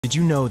Did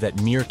you know that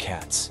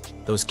meerkats,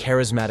 those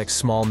charismatic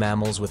small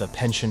mammals with a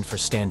penchant for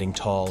standing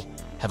tall,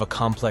 have a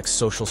complex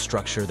social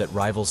structure that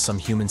rivals some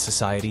human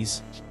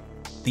societies?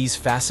 These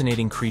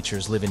fascinating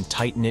creatures live in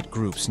tight-knit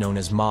groups known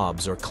as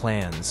mobs or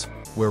clans,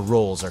 where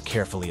roles are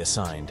carefully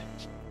assigned.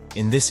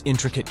 In this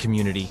intricate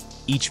community,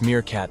 each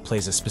meerkat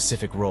plays a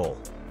specific role,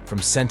 from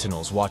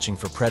sentinels watching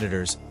for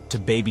predators to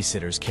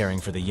babysitters caring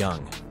for the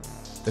young.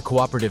 The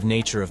cooperative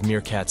nature of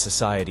meerkat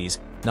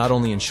societies not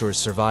only ensures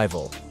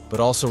survival, but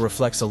also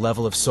reflects a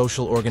level of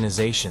social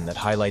organization that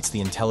highlights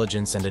the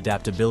intelligence and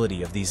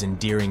adaptability of these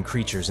endearing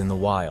creatures in the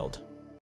wild.